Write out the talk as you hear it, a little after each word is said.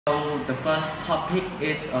So the first topic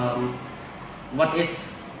is what is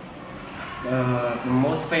the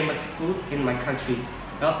most famous food in my country.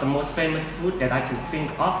 Well, the most famous food that I can think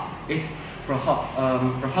of is prahok.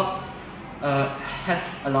 Prahok has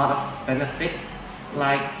a lot of benefit,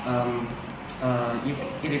 like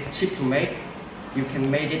it is cheap to make. You can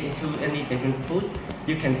make it into any different food.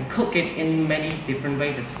 You can cook it in many different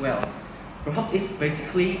ways as well. Prahok is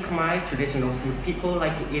basically Khmer traditional food. People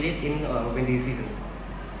like to eat it in winter season.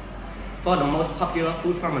 For the most popular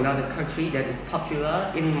food from another country that is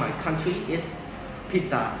popular in my country is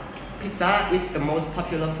pizza. Pizza is the most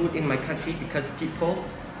popular food in my country because people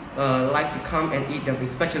like to come and eat them,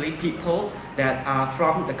 especially people that are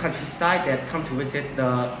from the countryside that come to visit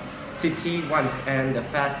the city once, and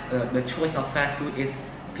the choice of fast food is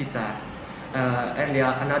pizza. And there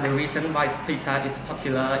are another reason why pizza is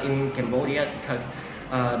popular in Cambodia because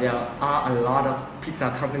there are a lot of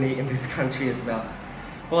pizza companies in this country as well.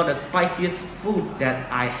 For the spiciest food that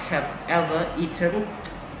I have ever eaten,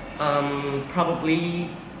 probably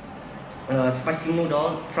spicy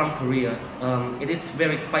noodle from Korea. It is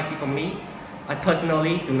very spicy for me. I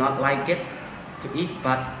personally do not like it to eat,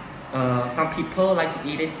 but some people like to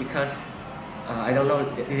eat it because I don't know,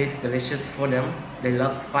 it is delicious for them. They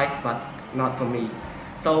love spice, but not for me.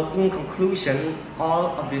 So in conclusion,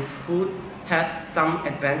 all of this food have some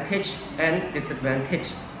advantage and disadvantage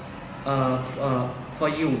for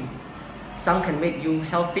you. Some can make you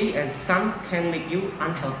healthy and some can make you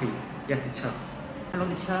unhealthy. Yes, teacher. Hello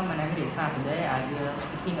teacher, my name is Risa. Today I will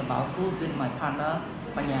speaking about food with my partner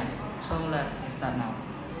Panyan. So let's start now.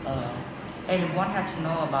 Everyone has to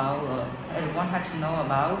know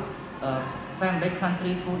about family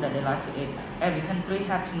country food that they like to eat. Every country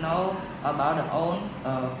has to know about their own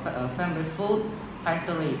family food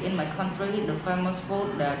history. In my country, the famous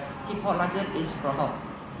food that people like to eat is prahok.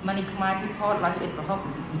 Many Khmer people like to eat prahok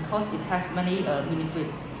because it has many benefits.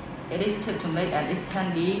 It is cheap to make and it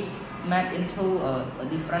can be made into a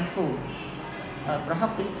different food.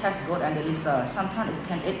 Prahok is tastes good and delicious. Sometimes it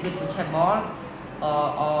can eat with vegetable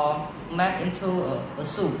or made into a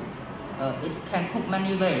soup. It can cook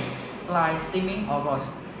many ways, like steaming or roast.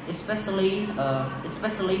 Especially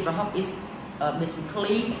prahok is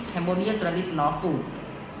basically Cambodian traditional food.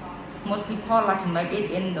 Most people like to make it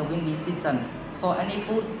in the windy season. For any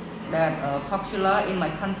food that popular in my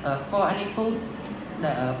country, for any food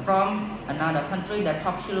that from another country that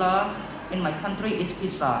popular in my country is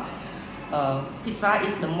pizza. Pizza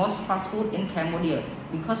is the most fast food in Cambodia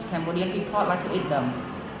because Cambodian people like to eat them.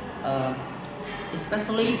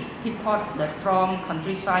 Especially people that from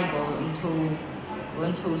countryside go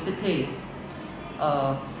into city.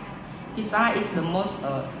 Pizza is the most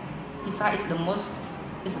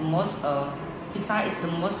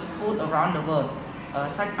food around the world.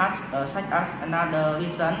 Such as another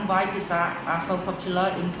reason why pizza are so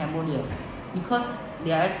popular in Cambodia, because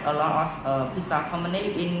there is a lot of pizza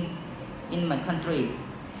company in my country.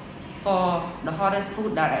 For the hottest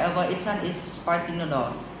food that I ever eaten is spicy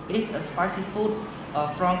noodle. It is a spicy food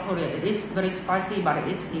from Korea. It is very spicy, but it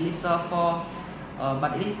is delicious for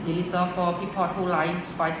people who like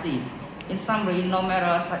spicy. In some region, no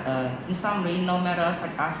matter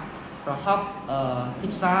such as prahok,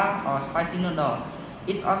 pizza or spicy noodle,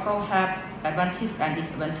 it also have advantage and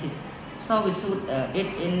disadvantage. So we should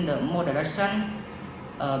eat in the moderation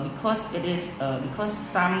because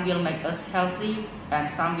some will make us healthy and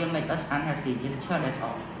some will make us unhealthy. It's true, that's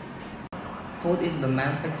all. Food is the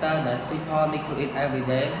main factor that people need to eat every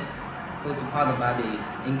day to support the body.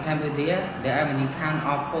 In Cambodia, there are many kinds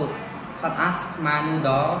of food such as Khmer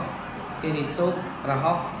noodle, curry soup,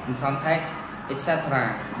 prahok, and sontek,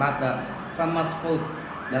 etc. But the famous food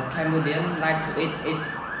that Cambodians like to eat is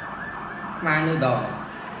Khmer noodle.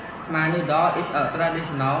 Khmer noodle is a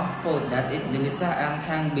traditional food that is delicious and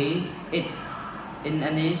can be eaten in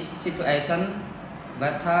any situation,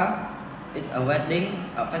 whether it's a wedding,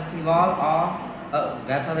 a festival, or a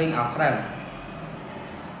gathering of friends.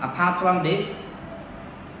 Apart from this,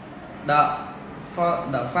 the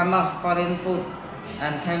famous foreign food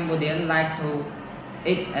and Cambodians like to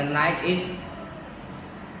eat and like is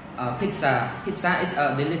pizza. Pizza is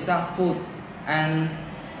a delicious food and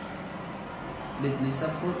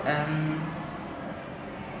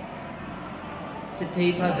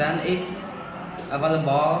city present is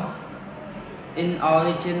available in all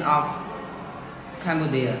regions of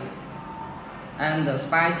Cambodia. And the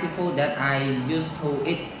spicy food that I used to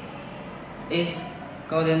eat is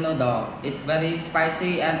golden noodle. It's very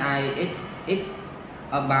spicy and I eat it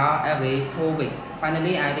about every 2 weeks.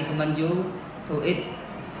 Finally, I recommend you to eat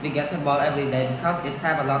vegetable every day because it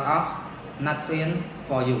have a lot of nutrients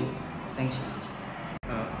for you. Thank you.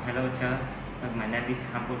 Hello, Chair. My name is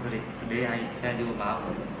Hampol Sarit. Today I tell you about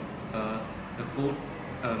the food,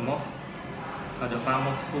 the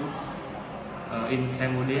famous food in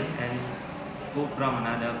Cambodia and food from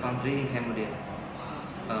another country in Cambodia.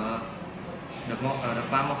 The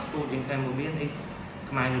famous food in Cambodia is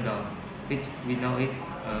Khmer noodle, which we know it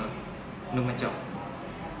Numachok.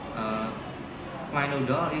 Khmer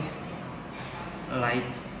noodle is like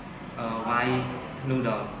white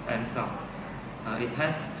noodle and soft. It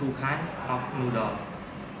has two kinds of noodle.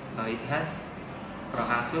 It has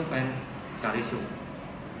praha soup and curry soup.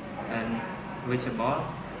 And vegetable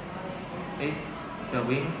is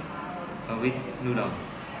serving with noodle.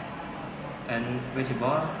 And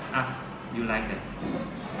vegetable as you like that.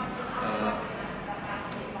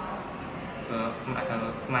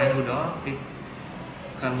 Khmer noodle is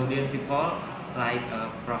Cambodian people like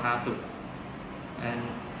praha soup. And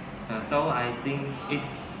so I think it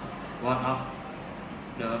one of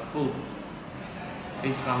the food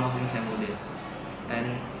is famous in Cambodia.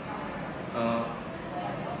 And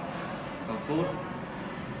food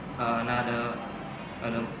another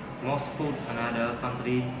most food another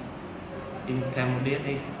country in Cambodia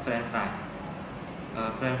is French fry.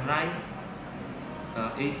 French fry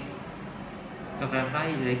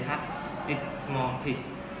they cut it small piece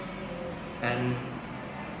and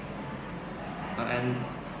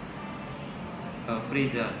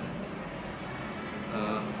freezer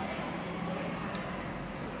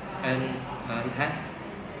and it has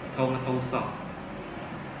tomato sauce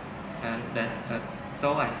and that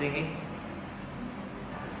so I think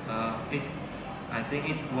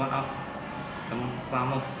it one of the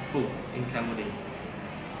famous food in Cambodia.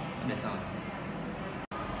 That's all.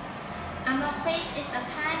 Amok fish is a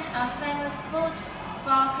kind of famous food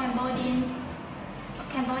for Cambodian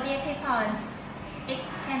people. It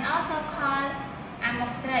can also called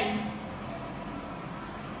amok tray.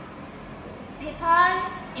 People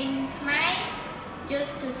in Khmer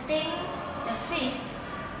used to steam the fish.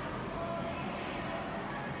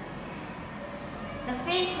 The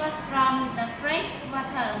fish was from the fresh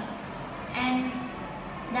water, and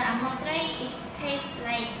the amok tray it tastes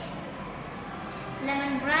like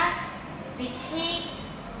lemongrass with heat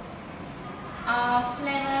or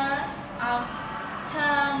flavor of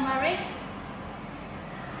turmeric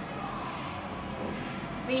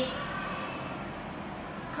with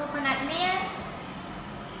coconut milk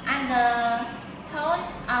and the tone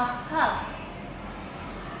of herb.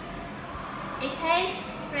 It tastes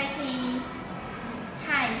pretty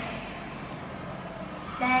high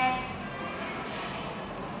that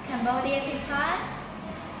Cambodian people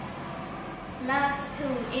love to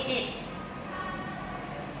eat it.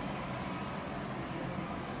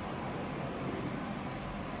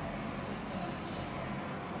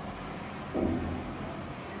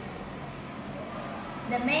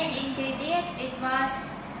 The main ingredient it was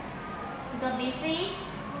goby fish,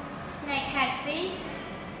 snakehead fish,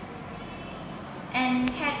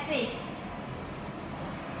 and catfish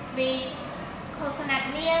with coconut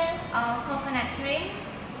milk or coconut cream,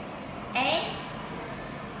 egg,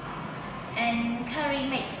 and curry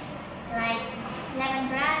mix like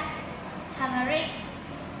lemongrass, turmeric,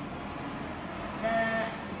 the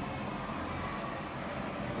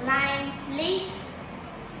lime leaf,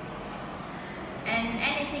 and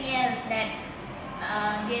anything else that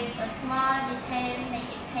give a small detail, make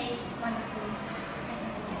it taste wonderful.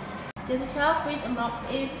 Teacher, fish amok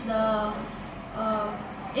is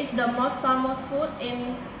the most famous food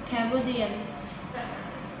in Cambodia.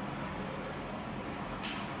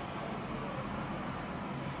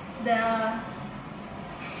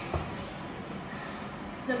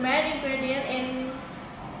 The main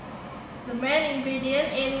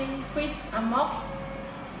ingredient in fish amok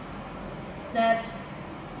that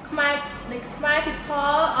the Khmer people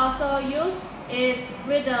also use it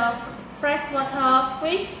with the freshwater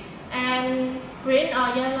fish and green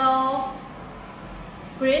or yellow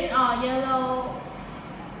cream,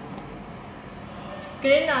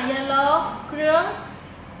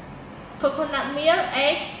 coconut milk,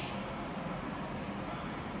 egg,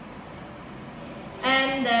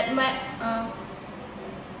 and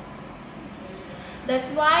that's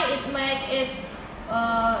why it make it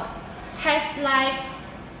taste like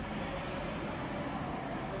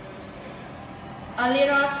a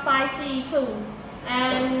little spicy too,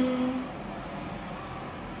 and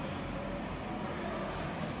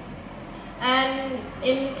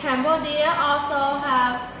in Cambodia also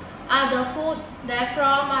have other food that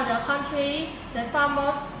from other country that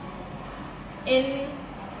famous in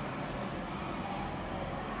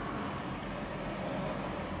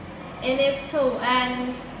it too,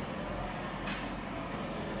 and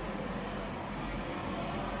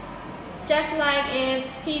just like it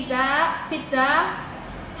pizza,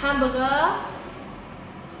 hamburger,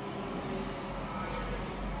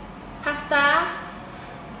 pasta,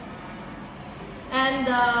 and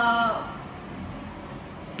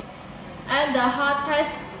the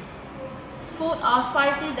hottest food or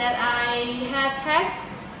spicy that I had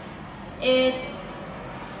tasted, it's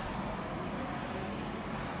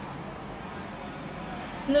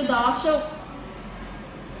noodle soup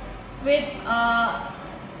with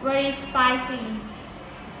very spicy.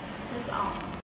 That's all.